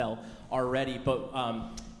tell already. But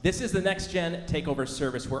this is the Next Gen Takeover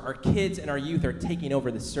service where our kids and our youth are taking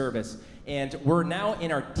over the service. And we're now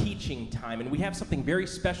in our teaching time, and we have something very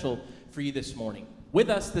special for you this morning. With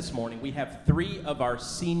us this morning, we have 3 of our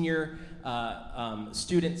senior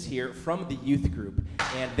students here from the youth group,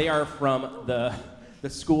 and they are from the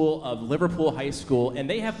school of Liverpool High School, and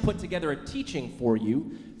they have put together a teaching for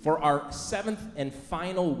you for our 7th and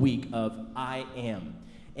final week of I Am.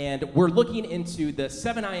 And we're looking into the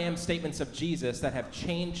 7 I Am statements of Jesus that have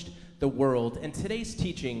changed the world. And today's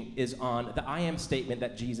teaching is on the I Am statement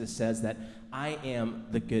that Jesus says that I am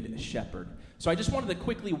the good shepherd. So I just wanted to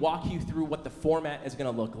quickly walk you through what the format is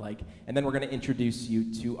going to look like, and then we're going to introduce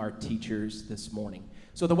you to our teachers this morning.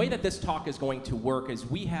 So the way that this talk is going to work is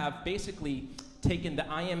we have basically taken the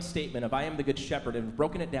I am statement of I am the good shepherd and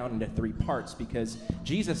broken it down into 3 parts, because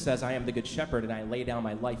Jesus says I am the good shepherd and I lay down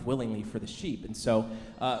my life willingly for the sheep. And so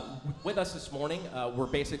with us this morning, we're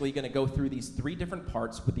basically going to go through these 3 different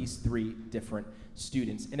parts with these 3 different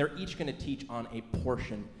students, and they're each going to teach on a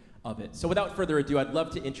portion of it. So without further ado, I'd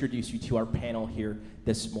love to introduce you to our panel here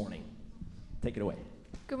this morning. Take it away.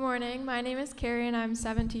 Good morning. My name is Carrie and I'm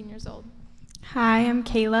 17 years old. Hi, I'm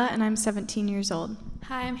Kayla and I'm 17 years old.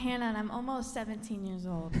 Hi, I'm Hannah and I'm almost 17 years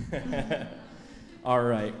old. All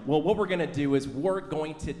right. Well, what we're going to do is we're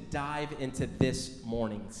going to dive into this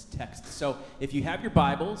morning's text. So if you have your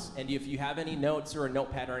Bibles and if you have any notes or a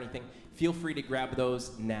notepad or anything, feel free to grab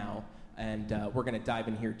those now. And we're going to dive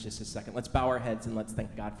in here just a second. Let's bow our heads and let's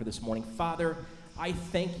thank God for this morning. Father, I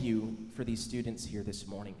thank you for these students here this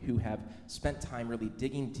morning who have spent time really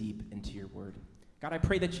digging deep into your word. God, I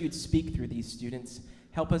pray that you'd speak through these students.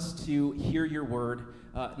 Help us to hear your word,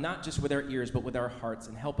 not just with our ears, but with our hearts,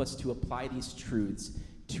 and help us to apply these truths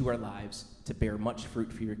to our lives to bear much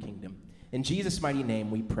fruit for your kingdom. In Jesus' mighty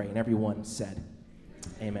name we pray, and everyone said,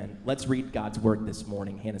 amen. Let's read God's word this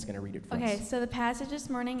morning. Hannah's going to read it for us. Okay, so the passage this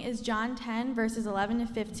morning is John 10, verses 11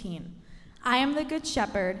 to 15. I am the good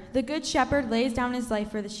shepherd. The good shepherd lays down his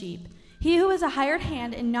life for the sheep. He who is a hired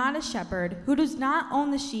hand and not a shepherd, who does not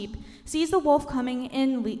own the sheep, sees the wolf coming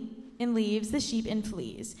and leaves the sheep and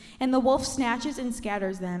flees. And the wolf snatches and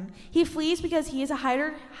scatters them. He flees because he is a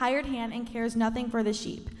hired hand and cares nothing for the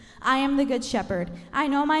sheep. I am the good shepherd. I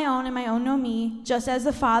know my own and my own know me, just as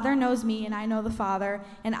the Father knows me and I know the Father,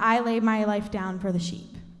 and I lay my life down for the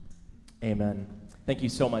sheep. Amen. Thank you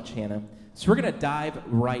so much, Hannah. So we're going to dive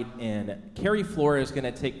right in. Carrie Flora is going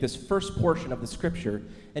to take this first portion of the scripture,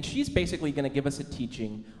 and she's basically going to give us a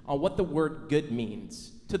teaching on what the word good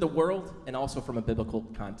means to the world and also from a biblical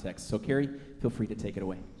context. So Carrie, feel free to take it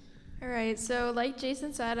away. All right, so like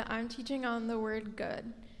Jason said, I'm teaching on the word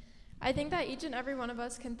good. I think that each and every one of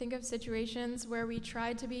us can think of situations where we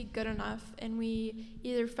tried to be good enough and we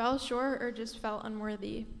either fell short or just felt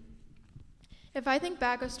unworthy. If I think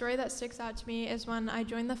back, a story that sticks out to me is when I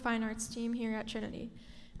joined the fine arts team here at Trinity.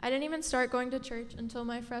 I didn't even start going to church until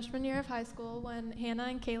my freshman year of high school when Hannah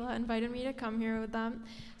and Kayla invited me to come here with them,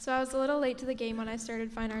 so I was a little late to the game when I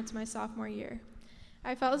started fine arts my sophomore year.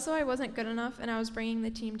 I felt as though I wasn't good enough and I was bringing the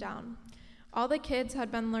team down. All the kids had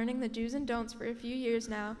been learning the do's and don'ts for a few years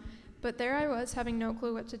now, but there I was having no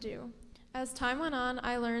clue what to do. As time went on,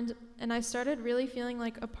 I learned and I started really feeling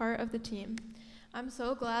like a part of the team. I'm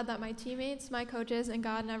so glad that my teammates, my coaches, and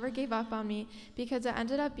God never gave up on me because it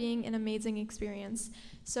ended up being an amazing experience.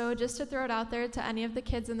 So just to throw it out there to any of the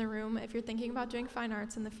kids in the room, if you're thinking about doing fine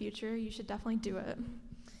arts in the future, you should definitely do it.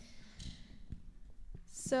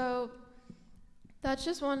 So that's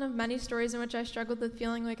just one of many stories in which I struggled with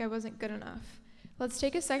feeling like I wasn't good enough. Let's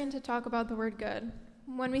take a second to talk about the word good.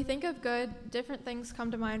 When we think of good, different things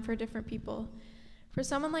come to mind for different people. For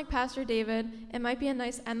someone like Pastor David, it might be a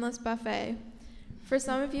nice endless buffet. For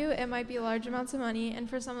some of you, it might be large amounts of money, and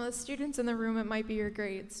for some of the students in the room, it might be your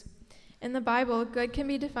grades. In the Bible, good can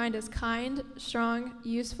be defined as kind, strong,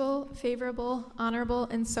 useful, favorable, honorable,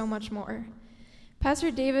 and so much more.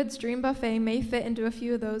 Pastor David's dream buffet may fit into a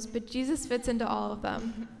few of those, but Jesus fits into all of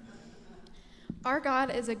them. Our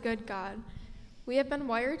God is a good God. We have been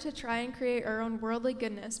wired to try and create our own worldly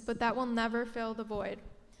goodness, but that will never fill the void.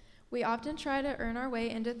 We often try to earn our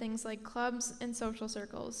way into things like clubs and social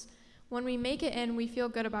circles. When we make it in, we feel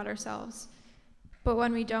good about ourselves. But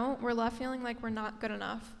when we don't, we're left feeling like we're not good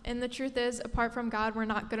enough. And the truth is, apart from God, we're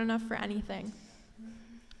not good enough for anything.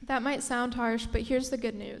 That might sound harsh, but here's the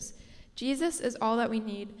good news. Jesus is all that we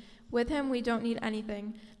need. With him, we don't need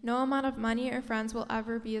anything. No amount of money or friends will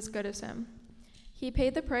ever be as good as him. He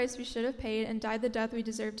paid the price we should have paid and died the death we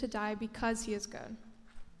deserve to die because he is good.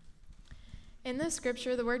 In this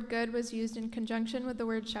scripture, the word good was used in conjunction with the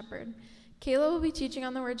word shepherd. Kayla will be teaching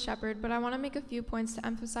on the word shepherd, but I want to make a few points to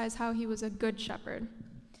emphasize how he was a good shepherd.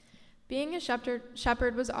 Being a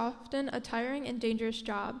shepherd was often a tiring and dangerous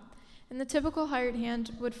job, and the typical hired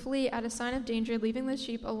hand would flee at a sign of danger, leaving the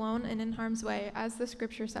sheep alone and in harm's way, as the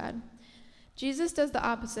scripture said. Jesus does the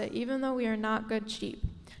opposite, even though we are not good sheep.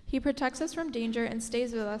 He protects us from danger and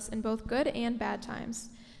stays with us in both good and bad times.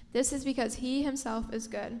 This is because he himself is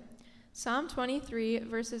good. Psalm 23,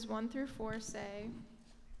 verses 1 through 4 say,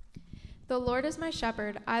 "The Lord is my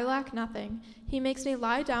shepherd, I lack nothing. He makes me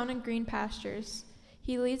lie down in green pastures.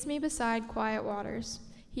 He leads me beside quiet waters.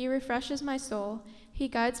 He refreshes my soul. He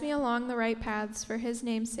guides me along the right paths for his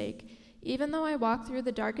name's sake. Even though I walk through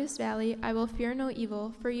the darkest valley, I will fear no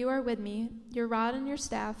evil, for you are with me. Your rod and your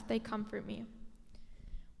staff, they comfort me."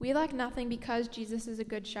 We lack nothing because Jesus is a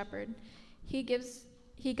good shepherd. He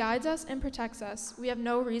guides us and protects us. We have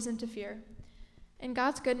no reason to fear. And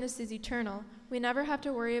God's goodness is eternal. We never have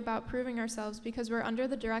to worry about proving ourselves because we're under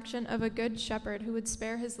the direction of a good shepherd who would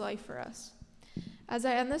spare his life for us. As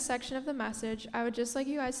I end this section of the message, I would just like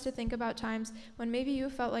you guys to think about times when maybe you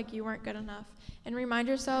felt like you weren't good enough, and remind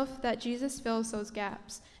yourself that Jesus fills those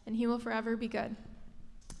gaps, and he will forever be good.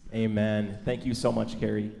 Amen. Thank you so much,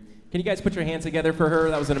 Carrie. Can you guys put your hands together for her?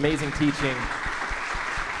 That was an amazing teaching.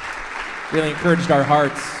 Really encouraged our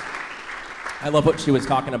hearts. I love what she was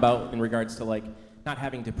talking about in regards to not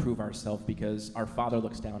having to prove ourselves, because our Father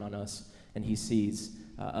looks down on us and he sees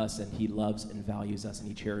us, and he loves and values us, and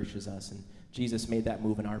he cherishes us. And Jesus made that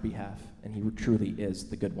move in our behalf, and he truly is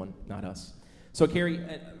the good one, not us. So Carrie,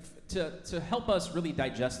 to help us really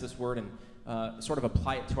digest this word and sort of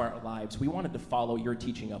apply it to our lives, we wanted to follow your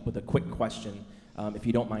teaching up with a quick question, if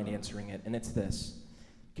you don't mind answering it, and it's this.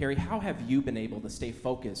 Carrie, how have you been able to stay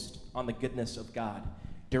focused on the goodness of God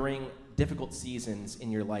during difficult seasons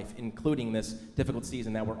in your life, including this difficult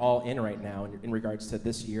season that we're all in right now in regards to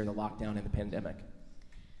this year, the lockdown and the pandemic?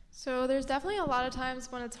 So there's definitely a lot of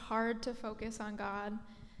times when it's hard to focus on God.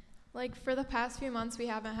 Like for the past few months, we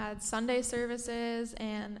haven't had Sunday services,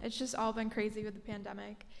 and it's just all been crazy with the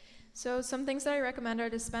pandemic. So some things that I recommend are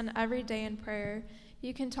to spend every day in prayer.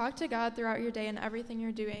 You can talk to God throughout your day and everything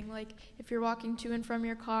you're doing, like if you're walking to and from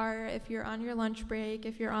your car, if you're on your lunch break,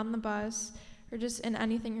 if you're on the bus, or just in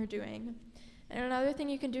anything you're doing. And another thing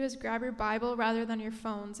you can do is grab your Bible rather than your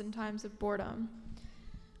phones in times of boredom.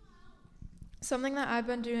 Something that I've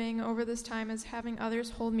been doing over this time is having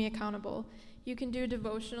others hold me accountable. You can do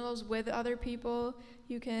devotionals with other people.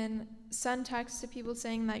 You can send texts to people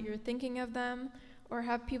saying that you're thinking of them, or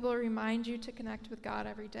have people remind you to connect with God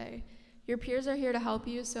every day. Your peers are here to help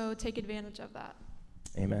you, so take advantage of that.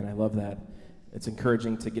 Amen. I love that. It's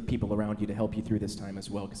encouraging to get people around you to help you through this time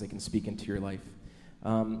as well, because they can speak into your life.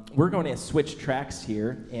 We're going to switch tracks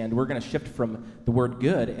here, and we're going to shift from the word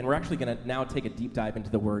good, and we're actually going to now take a deep dive into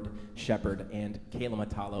the word shepherd, and Kayla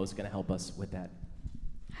Matalo is going to help us with that.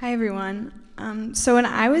 Hi, everyone. So when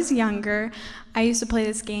I was younger, I used to play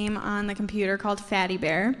this game on the computer called Fatty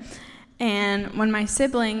Bear. And when my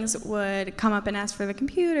siblings would come up and ask for the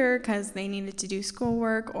computer because they needed to do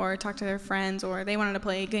schoolwork or talk to their friends, or they wanted to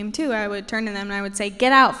play a game too, I would turn to them and I would say,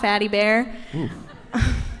 "Get out, Fatty Bear."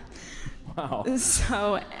 Wow.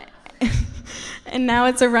 So, and now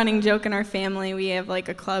it's a running joke in our family. We have like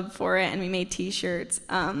a club for it, and we made T-shirts.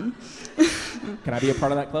 Can I be a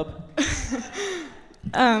part of that club?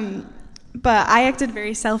 But I acted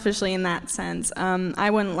very selfishly in that sense. I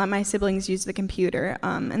wouldn't let my siblings use the computer.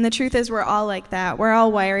 And the truth is, we're all like that. We're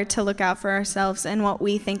all wired to look out for ourselves and what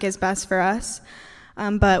we think is best for us.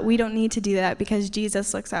 But we don't need to do that because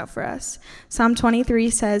Jesus looks out for us. Psalm 23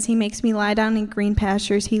 says, "He makes me lie down in green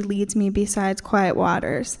pastures. He leads me beside quiet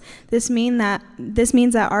waters." This means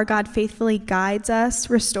that our God faithfully guides us,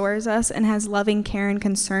 restores us, and has loving care and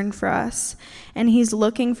concern for us. And he's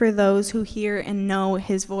looking for those who hear and know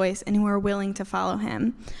his voice and who are willing to follow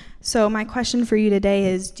him. So my question for you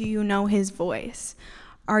today is, do you know his voice?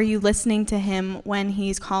 Are you listening to him when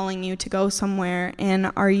he's calling you to go somewhere,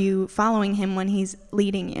 and are you following him when he's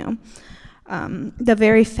leading you? The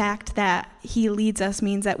very fact that he leads us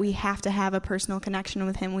means that we have to have a personal connection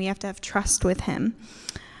with him. We have to have trust with him.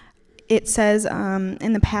 It says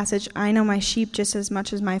in the passage, "I know my sheep just as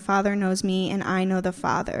much as my Father knows me, and I know the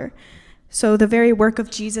Father." So the very work of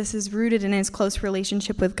Jesus is rooted in his close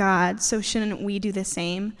relationship with God. So shouldn't we do the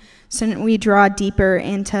same? Shouldn't we draw deeper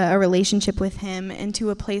into a relationship with him, into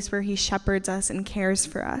a place where he shepherds us and cares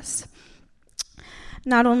for us?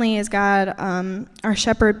 Not only is God our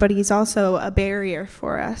shepherd, but he's also a barrier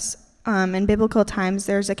for us. In biblical times,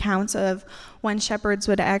 there's accounts of when shepherds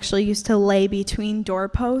would actually used to lay between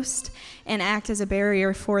doorposts and act as a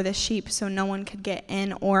barrier for the sheep so no one could get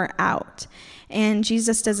in or out. And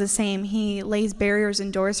Jesus does the same. He lays barriers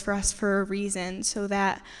and doors for us for a reason, so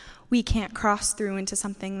that we can't cross through into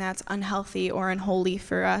something that's unhealthy or unholy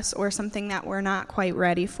for us, or something that we're not quite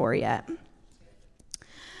ready for yet.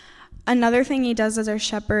 Another thing he does as our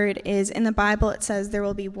shepherd is, in the Bible it says there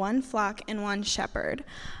will be one flock and one shepherd.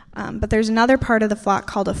 But there's another part of the flock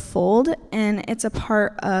called a fold, and it's a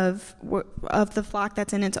part of the flock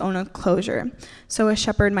that's in its own enclosure. So a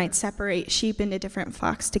shepherd might separate sheep into different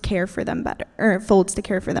flocks to care for them better, or folds to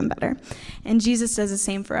care for them better. And Jesus does the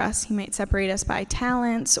same for us. He might separate us by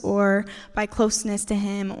talents, or by closeness to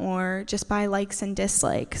him, or just by likes and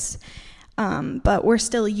dislikes. But we're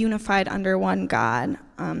still unified under one God.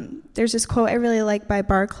 There's this quote I really like by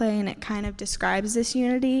Barclay, and it kind of describes this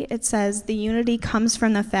unity. It says, "The unity comes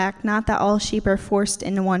from the fact not that all sheep are forced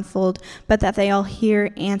into one fold, but that they all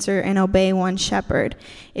hear, answer, and obey one shepherd.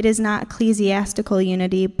 It is not ecclesiastical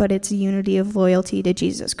unity, but it's a unity of loyalty to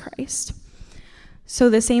Jesus Christ." So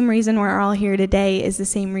the same reason we're all here today is the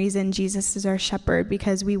same reason Jesus is our shepherd,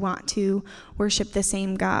 because we want to worship the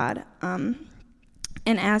same God.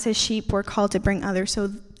 And as his sheep, we're called to bring others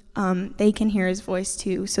so they can hear his voice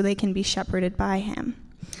too, so they can be shepherded by him.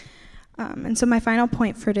 And so my final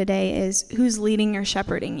point for today is, who's leading or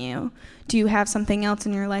shepherding you? Do you have something else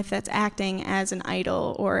in your life that's acting as an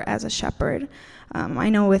idol or as a shepherd? I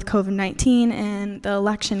know with COVID-19 and the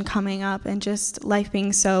election coming up and just life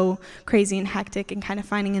being so crazy and hectic and kind of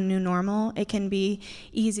finding a new normal, it can be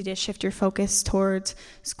easy to shift your focus towards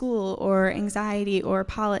school or anxiety or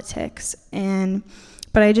politics.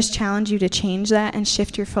 But I just challenge you to change that and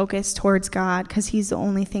shift your focus towards God, because he's the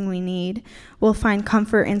only thing we need. We'll find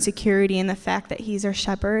comfort and security in the fact that he's our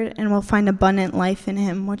shepherd, and we'll find abundant life in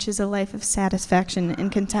him, which is a life of satisfaction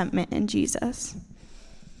and contentment in Jesus.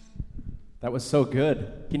 That was so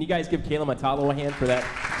good. Can you guys give Kayla Matalo a hand for that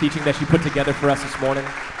teaching that she put together for us this morning?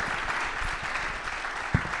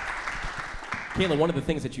 Kayla, one of the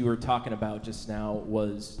things that you were talking about just now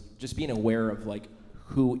was just being aware of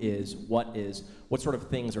who is, what sort of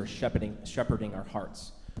things are shepherding our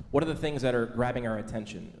hearts. What are the things that are grabbing our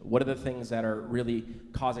attention? What are the things that are really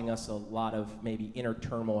causing us a lot of maybe inner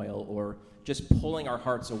turmoil, or just pulling our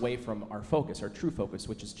hearts away from our focus, our true focus,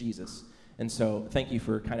 which is Jesus? And so thank you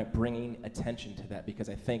for kind of bringing attention to that, because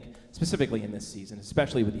I think specifically in this season,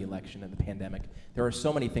 especially with the election and the pandemic, there are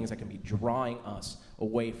so many things that can be drawing us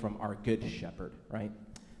away from our good shepherd, right?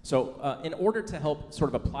 So in order to help sort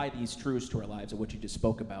of apply these truths to our lives, of what you just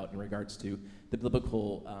spoke about in regards to the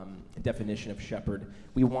biblical definition of shepherd,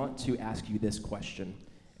 we want to ask you this question,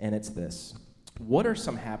 and it's this. What are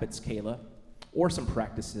some habits, Kayla, or some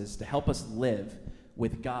practices to help us live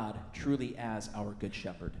with God truly as our good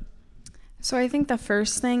shepherd? So I think the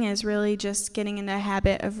first thing is really just getting in the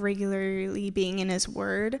habit of regularly being in his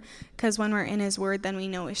word, because when we're in his word, then we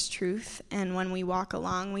know his truth, and when we walk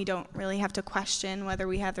along, we don't really have to question whether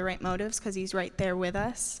we have the right motives, because he's right there with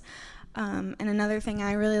us. And another thing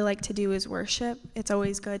I really like to do is worship. It's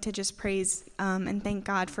always good to just praise and thank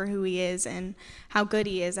God for who he is and how good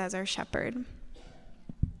he is as our shepherd.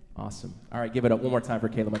 Awesome. All right, give it up one more time for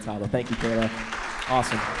Kayla Matalo. Thank you, Kayla.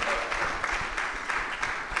 Awesome.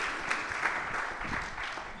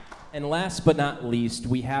 And last but not least,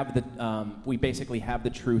 we basically have the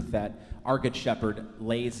truth that our good shepherd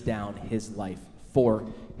lays down his life for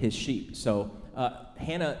his sheep. So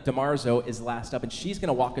Hannah DeMarzo is last up, and she's going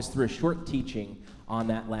to walk us through a short teaching on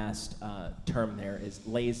that last term there, is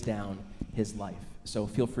lays down his life. So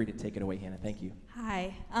feel free to take it away, Hannah. Thank you.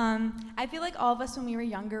 Hi. I feel like all of us when we were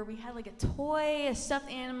younger, we had like a toy, a stuffed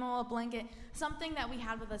animal, a blanket, something that we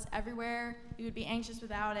had with us everywhere. We would be anxious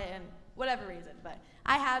without it, and whatever reason, but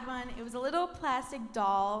I had one. It was a little plastic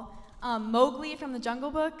doll, Mowgli from the Jungle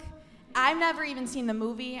Book. I've never even seen the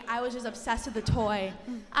movie. I was just obsessed with the toy.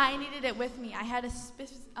 I needed it with me. I had a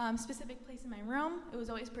specific place in my room. It was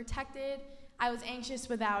always protected. I was anxious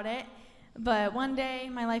without it. But one day,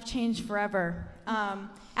 my life changed forever.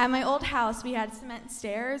 At my old house, we had cement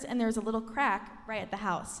stairs, and there was a little crack right at the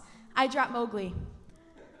house. I dropped Mowgli.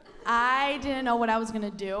 I didn't know what I was going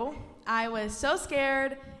to do. I was so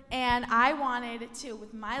scared. And I wanted to,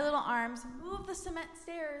 with my little arms, move the cement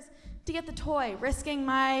stairs to get the toy, risking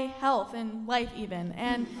my health and life even.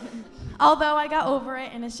 And although I got over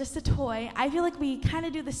it and it's just a toy, I feel like we kind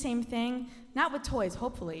of do the same thing, not with toys,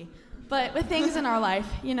 hopefully, but with things in our life,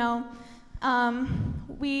 you know.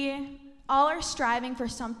 We all are striving for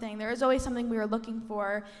something. There is always something we are looking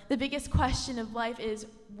for. The biggest question of life is,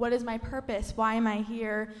 what is my purpose? Why am I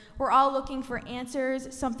here? We're all looking for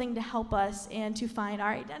answers, something to help us and to find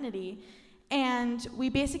our identity. And we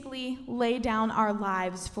basically lay down our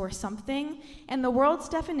lives for something. And the world's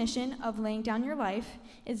definition of laying down your life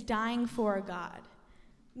is dying for God.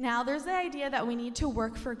 Now, there's the idea that we need to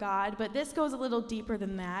work for God, but this goes a little deeper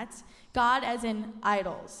than that. God as in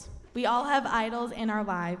idols. We all have idols in our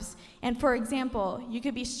lives. And for example, you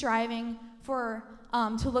could be striving for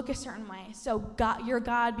to look a certain way. So your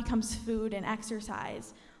God becomes food and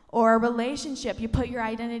exercise. Or a relationship, you put your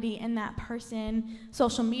identity in that person.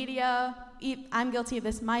 Social media, I'm guilty of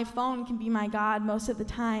this. My phone can be my God most of the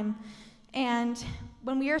time. And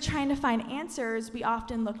when we are trying to find answers, we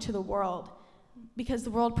often look to the world, because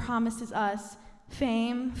the world promises us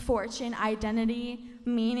fame, fortune, identity,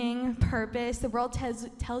 meaning, purpose. The world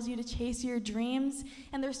tells you to chase your dreams,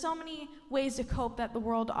 and there's so many ways to cope that the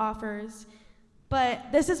world offers.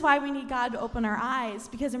 But this is why we need God to open our eyes,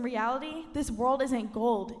 because in reality, this world isn't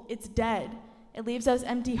gold, it's dead. It leaves us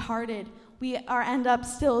empty-hearted. We end up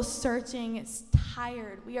still searching, it's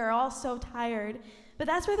tired. We are all so tired. But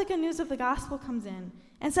that's where the good news of the gospel comes in.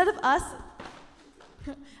 Instead of us,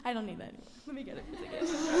 I don't need that anymore. Let me get it for a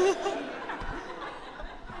second.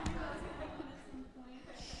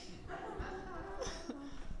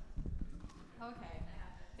 Okay,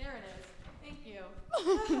 there it is. Thank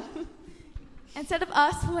you. Instead of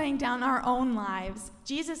us laying down our own lives,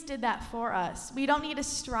 Jesus did that for us. We don't need to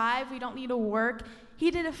strive. We don't need to work. He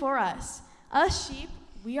did it for us. Us sheep,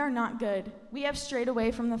 we are not good. We have strayed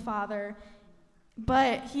away from the Father,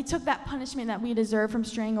 but he took that punishment that we deserve from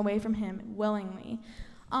straying away from him willingly.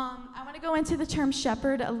 I want to go into the term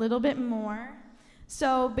shepherd a little bit more.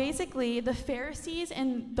 So basically, the Pharisees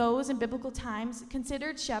and those in biblical times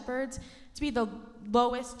considered shepherds to be the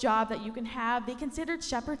lowest job that you can have. They considered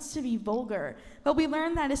shepherds to be vulgar. But we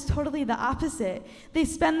learned that is totally the opposite. They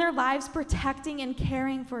spend their lives protecting and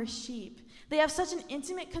caring for sheep. They have such an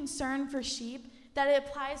intimate concern for sheep that it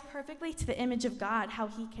applies perfectly to the image of God, how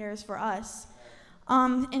he cares for us.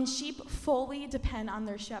 And sheep fully depend on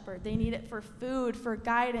their shepherd. They need it for food, for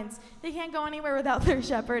guidance. They can't go anywhere without their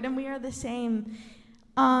shepherd, and we are the same.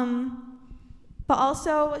 But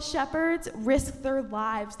also, shepherds risk their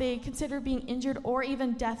lives. They consider being injured or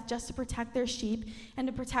even death just to protect their sheep and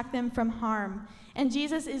to protect them from harm. And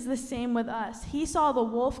Jesus is the same with us. He saw the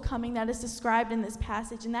wolf coming that is described in this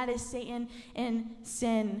passage, and that is Satan and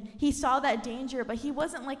sin. He saw that danger, but he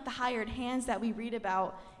wasn't like the hired hands that we read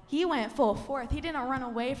about. He went full forth. He didn't run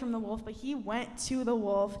away from the wolf, but he went to the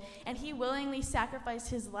wolf, and he willingly sacrificed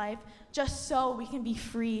his life just so we can be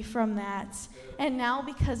free from that. And now,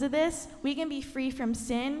 because of this, we can be free from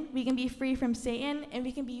sin, we can be free from Satan, and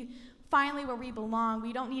we can be finally where we belong.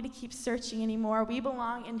 We don't need to keep searching anymore. We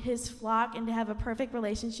belong in his flock and to have a perfect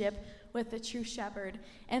relationship with the true shepherd.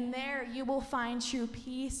 And there you will find true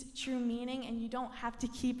peace, true meaning, and you don't have to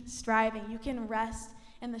keep striving. You can rest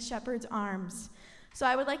in the shepherd's arms. So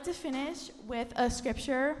I would like to finish with a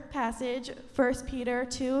scripture passage, 1 Peter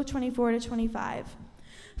 2:24-25.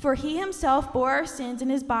 For he himself bore our sins in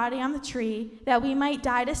his body on the tree, that we might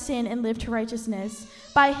die to sin and live to righteousness.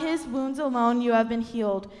 By his wounds alone you have been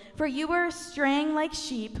healed. For you were straying like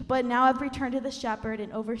sheep, but now have returned to the shepherd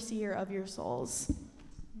and overseer of your souls.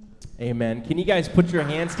 Amen. Can you guys put your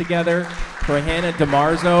hands together for Hannah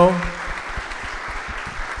DeMarzo?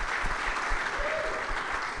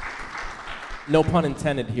 No pun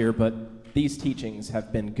intended here, but these teachings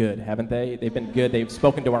have been good, haven't they? They've been good. They've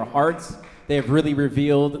spoken to our hearts. They have really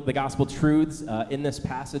revealed the gospel truths in this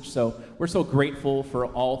passage. So we're so grateful for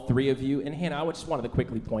all three of you. And Hannah, I just wanted to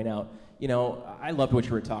quickly point out, you know, I loved what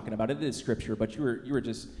you were talking about. It is scripture, but you were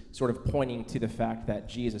just sort of pointing to the fact that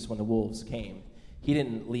Jesus, when the wolves came, he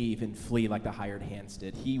didn't leave and flee like the hired hands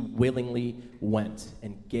did. He willingly went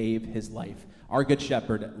and gave his life. Our good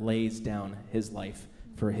shepherd lays down his life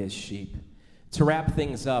for his sheep. To wrap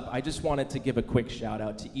things up, I just wanted to give a quick shout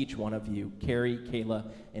out to each one of you, Carrie, Kayla,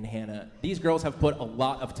 and Hannah. These girls have put a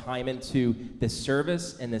lot of time into this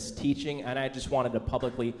service and this teaching, and I just wanted to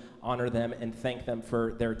publicly honor them and thank them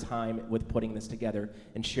for their time with putting this together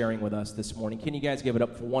and sharing with us this morning. Can you guys give it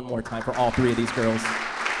up for one more time for all three of these girls?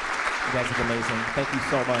 You guys are amazing. Thank you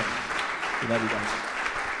so much. We love you guys.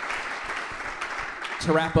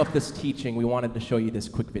 To wrap up this teaching, we wanted to show you this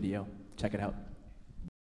quick video. Check it out.